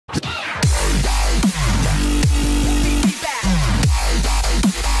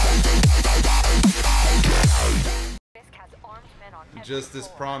Just as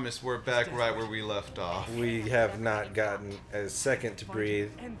promised, we're back right where we left off. We have not gotten a second to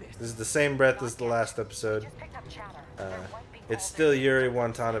breathe. This is the same breath as the last episode. It's still Yuri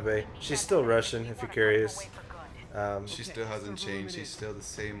Watanabe. She's still Russian, if you're curious. She still hasn't changed. She's still the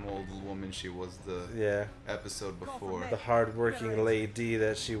same old woman she was the episode before. The hard-working lady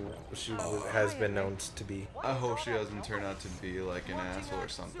that she has been known to be. I hope she doesn't turn out to be like an asshole or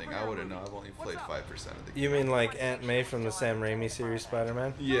something. I wouldn't know. I've only played 5% of the game. You mean like Aunt May from the Sam Raimi series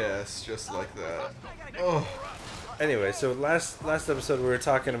Spider-Man? Yes, just like that. Oh. Anyway, so last episode we were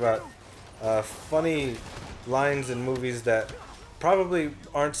talking about funny lines in movies that probably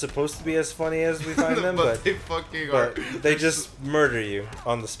aren't supposed to be as funny as we find them, but they fucking are. They just murder you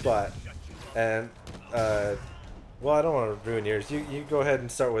on the spot. And well, I don't want to ruin yours. You go ahead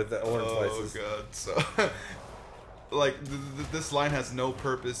and start with the orange slices. Oh god, so like this line has no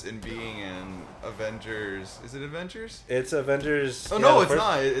purpose in being an Avengers. Is it Avengers? It's Avengers. Oh no, it's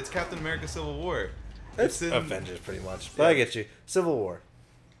not. It's Captain America: Civil War. It's in Avengers pretty much, but I get you. Civil War.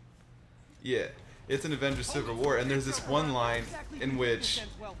 Yeah. It's an Avengers Civil War, and there's this one line in which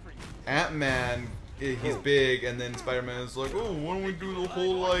Ant-Man, he's big, and then Spider-Man is like, oh, why don't we do the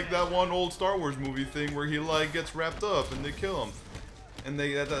whole, like, that one old Star Wars movie thing where he, like, gets wrapped up and they kill him. And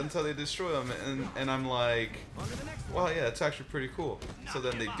that's how they destroy him, and I'm like, well, yeah, it's actually pretty cool. So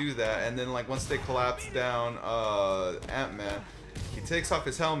then they do that, and then, like, once they collapse down Ant-Man, he takes off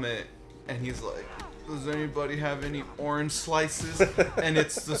his helmet, and he's like, does anybody have any orange slices? And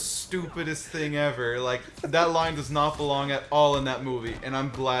it's the stupidest thing ever. Like, that line does not belong at all in that movie, and I'm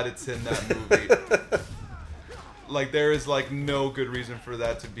glad it's in that movie. Like, there is, like, no good reason for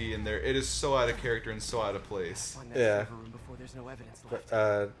that to be in there. It is so out of character and so out of place. Yeah.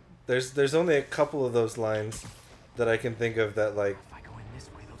 There's only a couple of those lines that I can think of that, like,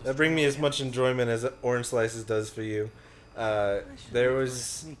 that bring me as much enjoyment as orange slices does for you. There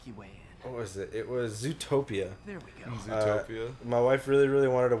was... What was it? It was Zootopia. There we go. Zootopia. My wife really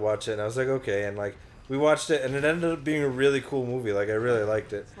wanted to watch it, and I was like, okay. And like, we watched it, and it ended up being a really cool movie. Like, I really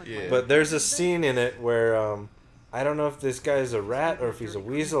liked it. Yeah. But there's a scene in it where I don't know if this guy's a rat or if he's a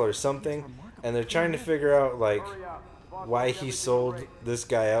weasel or something, and they're trying to figure out like why he sold this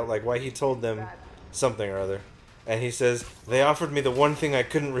guy out, like why he told them something or other. And he says, they offered me the one thing I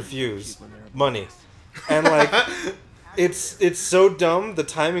couldn't refuse, money. And like. It's so dumb, the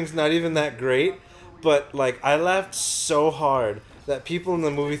timing's not even that great, but like I laughed so hard that people in the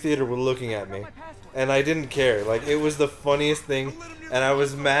movie theater were looking at me, and I didn't care. Like, it was the funniest thing, and I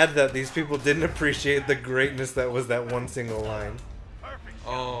was mad that these people didn't appreciate the greatness that was that one single line.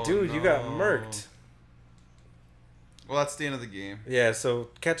 Oh, dude, no. You got murked. Well, that's the end of the game. Yeah, so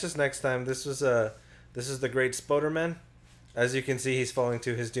catch us next time. This is the Great Spoderman. As you can see, he's falling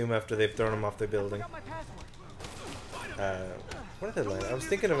to his doom after they've thrown him off the building. What are they like? I was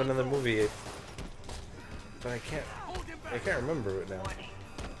thinking of another movie, but I can't remember it now.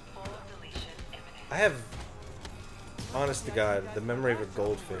 I have, honest to God, the memory of a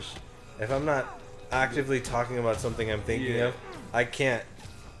goldfish. If I'm not actively talking about something I'm thinking of, I can't,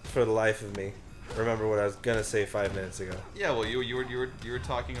 for the life of me, remember what I was gonna say 5 minutes ago. Yeah, well, you were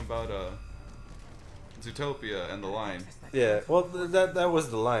talking about Zootopia and the line. Yeah, well, that was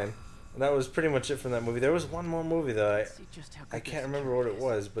the line. And that was pretty much it from that movie. There was one more movie that I can't remember what it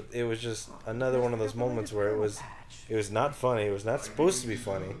was, but it was just another one of those moments where it was not funny. It was not supposed to be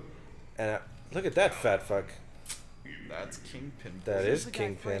funny. And look at that fat fuck. That's Kingpin. That is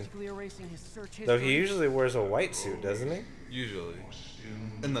Kingpin. Though he usually wears a white suit, doesn't he? Usually.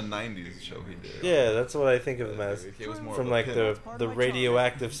 In the 90s show he did. Yeah, that's what I think of him as. It was more from of like the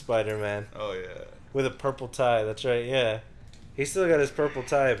radioactive Spider-Man. Oh yeah. With a purple tie, that's right, yeah. He still got his purple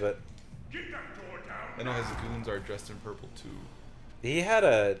tie, but I know his goons are dressed in purple too. He had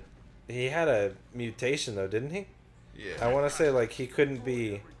a mutation though, didn't he? Yeah. I want to say like he couldn't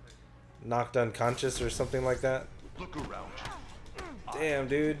be knocked unconscious or something like that. Look around. Damn,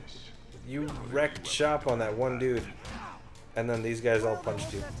 dude. You wrecked shop on that one dude. And then these guys all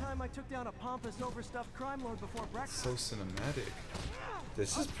punched you. So cinematic.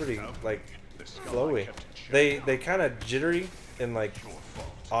 This is pretty like flowy. They kind of jittery in like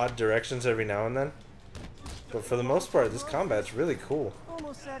odd directions every now and then. But for the most part, this combat's really cool.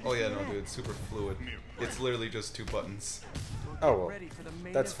 Oh yeah, no dude, it's super fluid. It's literally just 2 buttons. Oh well,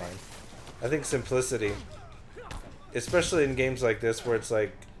 that's fine. I think simplicity, especially in games like this where it's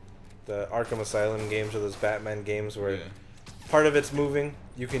like the Arkham Asylum games or those Batman games where part of it's moving,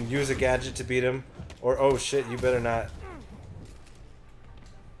 you can use a gadget to beat him, or oh shit, you better not.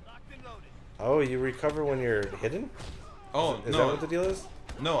 Oh, you recover when you're hidden? Oh, is that what the deal is?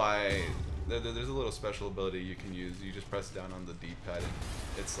 No, there's a little special ability you can use. You just press down on the D-pad and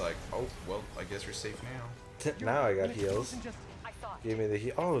it's like, oh, well, I guess you're safe now. Now I got heals. Gave me the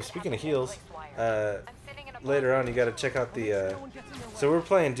heal. Oh, speaking of heals, later on you got to check out the. So we're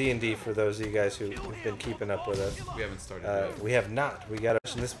playing D&D for those of you guys who've been keeping up with us. We haven't started yet. We have not. We got it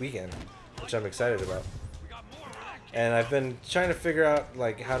this weekend, which I'm excited about. And I've been trying to figure out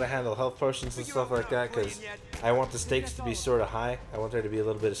like how to handle health potions and stuff like that because I want the stakes to be sort of high. I want there to be a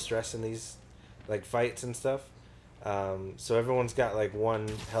little bit of stress in these like fights and stuff. So everyone's got like one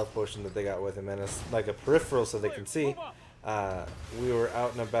health potion that they got with them, and it's like a peripheral so they can see. We were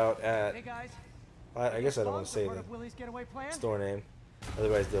out and about at. I guess I don't want to say the store name,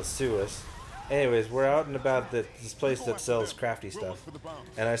 otherwise they'll sue us. Anyways, we're out and about at this place that sells crafty stuff,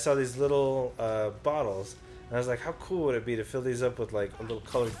 and I saw these little bottles, and I was like, how cool would it be to fill these up with like a little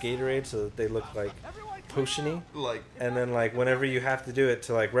colored Gatorade so that they look like potion-y? Like, and then like whenever you have to do it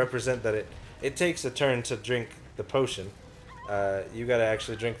to like represent that it takes a turn to drink the potion, you gotta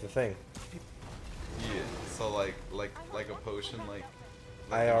actually drink the thing. Yeah. So like a potion like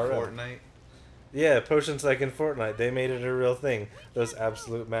IRL. in Fortnite. Yeah, potions like in Fortnite. They made it a real thing. Those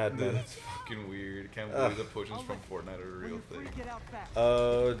absolute madmen. That's fucking weird. I can't believe the potions from Fortnite are a real thing.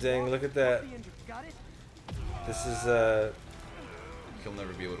 Oh dang! Look at that. This is He'll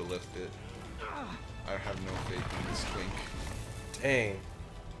never be able to lift it. I have no faith in this twink. Dang.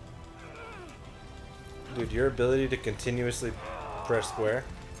 Dude, your ability to continuously press square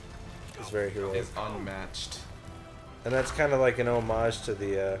is very heroic. It's unmatched. And that's kind of like an homage to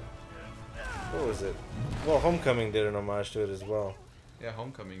the, what was it? Well, Homecoming did an homage to it as well. Yeah,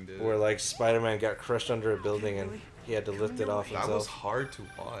 Homecoming did. Where like Spider-Man got crushed under a building and he had to lift it off himself. That was hard to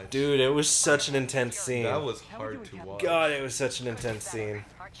watch. Dude, it was such an intense scene. That was hard to watch. God, it was such an intense scene.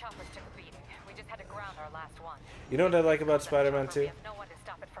 You know what I like about Spider-Man 2?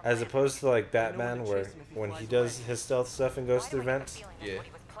 As opposed to like Batman, where when he does his stealth stuff and goes through vents,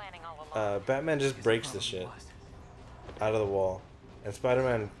 yeah, Batman just breaks the shit out of the wall, and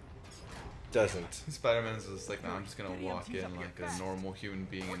Spider-Man doesn't. Spider-Man's just like, nah, I'm just gonna walk in like a normal human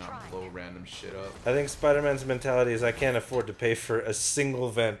being and not blow random shit up. I think Spider-Man's mentality is I can't afford to pay for a single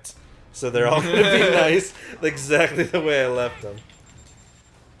vent, so they're all gonna be nice, exactly the way I left them.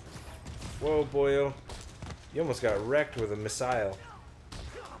 Whoa, boyo. You almost got wrecked with a missile.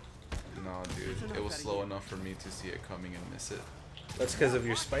 No, dude. It was slow enough for me to see it coming and miss it. That's because of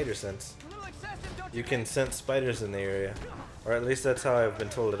your spider sense. You can sense spiders in the area. Or at least that's how I've been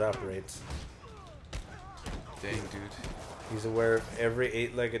told it operates. Dang, dude. He's aware of every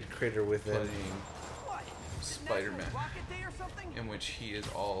eight-legged critter within. Playing Spider-Man, in which he is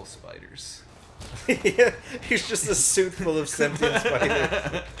all spiders. Yeah, he's just a suit full of sentient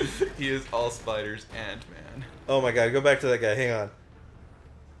spiders. He is all spiders and man. Oh my god, go back to that guy. Hang on.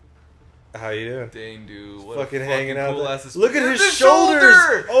 How you doing? Dang, dude. What fucking a hanging out. cool Look at his shoulder!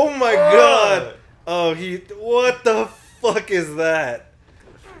 shoulders! Oh my god! Oh, what the fuck is that?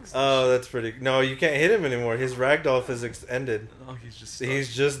 Oh, that's pretty. No, you can't hit him anymore. His ragdoll physics ended. Oh, he's just stuck.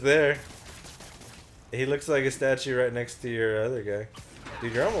 He's just there. He looks like a statue right next to your other guy.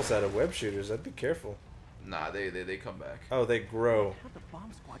 Dude, you're almost out of web shooters. I'd be careful. Nah, they come back. Oh, they grow.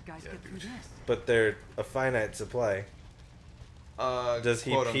 Yeah, dude. But they're a finite supply. Does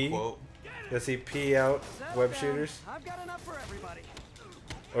he pee? Unquote. Does he pee out web shooters?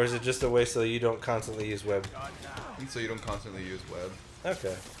 Or is it just a way so you don't constantly use web? And so you don't constantly use web.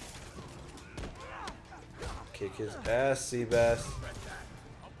 Okay. Kick his ass, Seabass.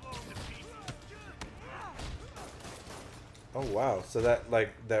 Oh wow, so that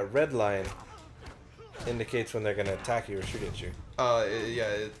that red line indicates when they're gonna attack you or shoot at you. Yeah,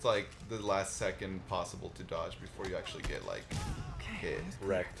 it's like the last second possible to dodge before you actually get like hit.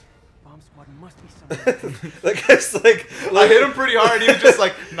 Wrecked. Bomb squad must be That guy's like, I hit him pretty hard and he was just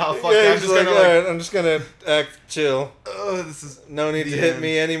like, nah, fuck yeah, it, I'm just gonna like, alright, I'm just gonna act chill. This is No need to hit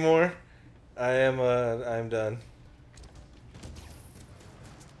me anymore. I'm done.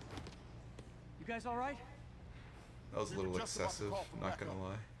 You guys all right? That was a little excessive, not gonna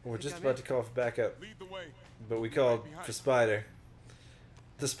lie. We're just about to call for backup, but we called for Spider.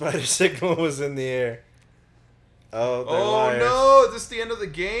 The Spider signal was in the air. Oh, they're liars. No! Is this the end of the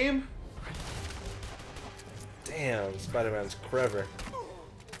game? Damn, Spider-Man's clever.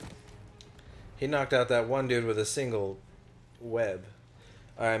 He knocked out that one dude with a single web.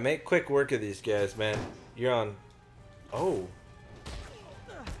 Alright, make quick work of these guys, man. You're on... Oh.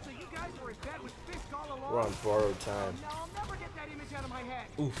 So you guys were in bed with Fisk'd all along? We're on borrowed time. No, I'll never get that image out of my head.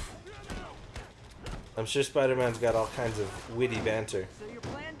 Oof. I'm sure Spider-Man's got all kinds of witty banter. So your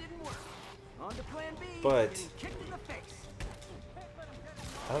plan didn't work. On to plan B. But... Getting kicked in the face.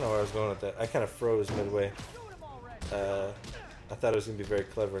 I don't know where I was going with that. I kind of froze midway. I thought it was going to be very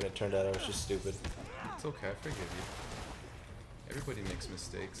clever, and it turned out I was just stupid. It's okay, I forgive you. Everybody makes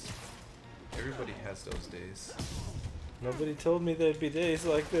mistakes. Everybody has those days. Nobody told me there'd be days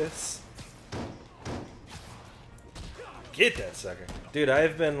like this. Get that sucker. Dude,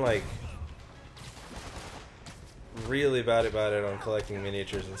 I've been, like, really bad about it on collecting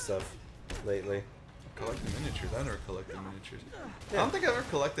miniatures and stuff lately. Collecting miniatures? I never collected miniatures. Yeah. I don't think I ever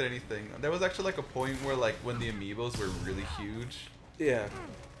collected anything. There was actually like a point where like when the amiibos were really huge. Yeah.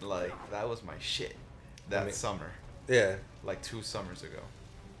 Like that was my shit. That summer. Yeah. Like 2 summers ago.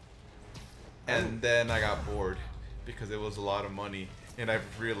 And then I got bored because it was a lot of money and I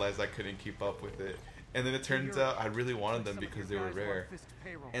realized I couldn't keep up with it. And then it turns out I really wanted them because they were rare.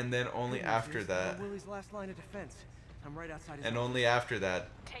 And then only after that, and only after that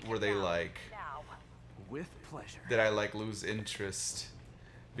were they like, with pleasure. did I like lose interest,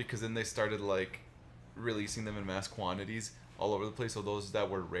 because then they started like releasing them in mass quantities all over the place. So those that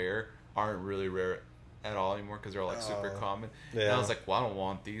were rare aren't really rare at all anymore because they're like super common. Yeah. And I was like, well, I don't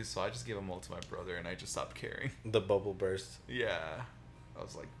want these, so I just gave them all to my brother and I just stopped caring. The bubble burst. Yeah, I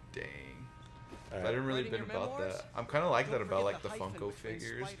was like, dang. Right. I didn't really been about that. I'm kind of like that about like the Funko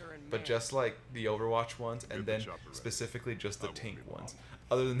figures, but just like the Overwatch ones, and then specifically just the tank ones.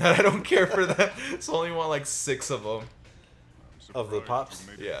 Other than that, I don't care for them. So I only want like 6 of them. Of the pops?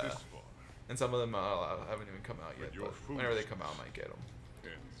 Yeah. And some of them haven't even come out yet, but whenever they come out, I might get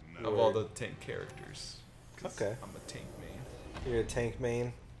them. Of all the tank characters. Okay. I'm a tank main. You're a tank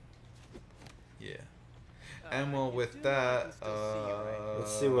main? Yeah. And well, with that,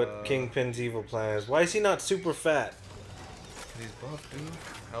 let's see what Kingpin's evil plan is. Why is he not super fat? He's buff, dude.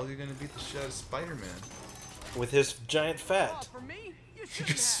 How's he gonna beat the shit out of Spider-Man? With his giant fat. He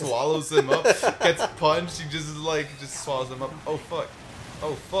just swallows him up. Gets punched. He just like swallows him up. Oh fuck.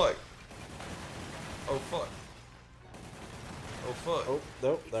 Oh fuck. Oh fuck. Oh fuck. Oh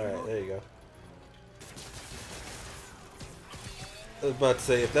nope. All right, there you go. I was about to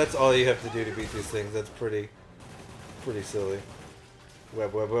say, if that's all you have to do to beat these things, that's pretty silly.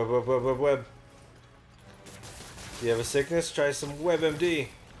 Web, web, web, web, web, web, web. Do you have a sickness? Try some WebMD.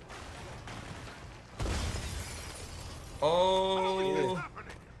 Oh.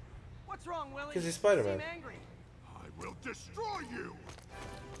 What's wrong, Willie? Because he's Spider-Man. You seem angry. I will destroy you.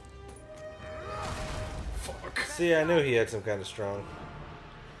 Fuck. See, I knew he had some kind of strong.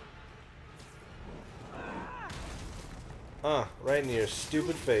 Right in your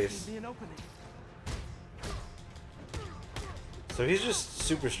stupid face. Be an opening. So he's just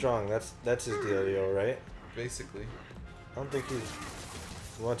super strong. That's his dealio, right? Basically. I don't think he's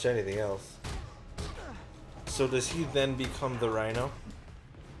much anything else. So does he then become the Rhino?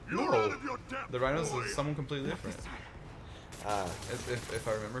 No. The Rhino's someone completely different. Ah. If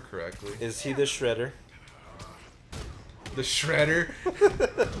I remember correctly. Is he the Shredder? The Shredder?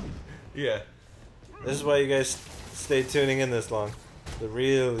 Yeah. This is why you guys stay tuning in this long. The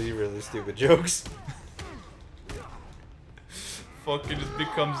really, really stupid jokes. Fucking just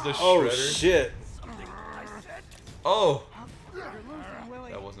becomes the Shredder. Oh shit. Oh! You're losing,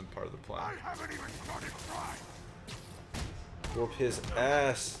 Willie. That wasn't part of the plan. I haven't even started crying. Whoop his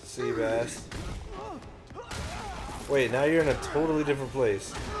ass, Seabass. Wait, now you're in a totally different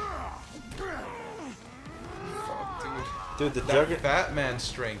place. Fuck, dude. Dude, the That Juggernaut. Batman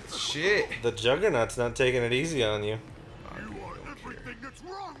strength. Shit. The Juggernaut's not taking it easy on you. You are everything that's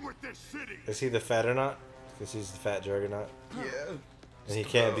wrong with this city. Is he the Fatternaut? Because he's the fat Juggernaut. Yeah. And he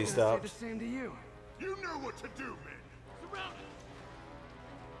can't be Say the stopped. same to you. You know what to do, man.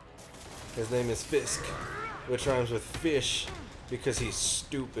 His name is Fisk'd, which rhymes with fish because he's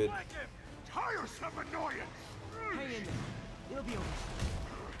stupid. Tiresome annoyance. Hang in there. It'll be over.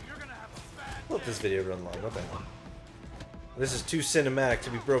 You're gonna have a bad. Let this video run long. What the hell? This is too cinematic to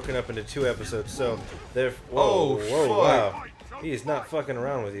be broken up into 2 episodes, so there. Whoa, Oh, whoa, fuck. wow! He is not fucking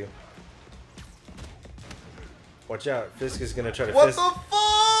around with you. Watch out! Fisk is gonna try to What fisk. the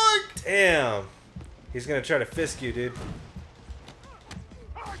fuck? Damn! He's gonna try to fisk you, dude.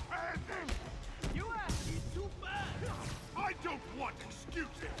 I banned this. You asked me too bad. I don't want excuses.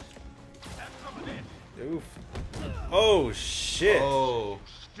 That's coming in. Oof! Oh shit! Oh.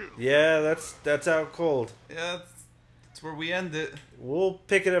 Yeah, that's out cold. Yeah, that's where we end it. We'll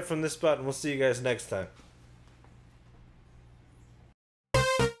pick it up from this spot, and we'll see you guys next time.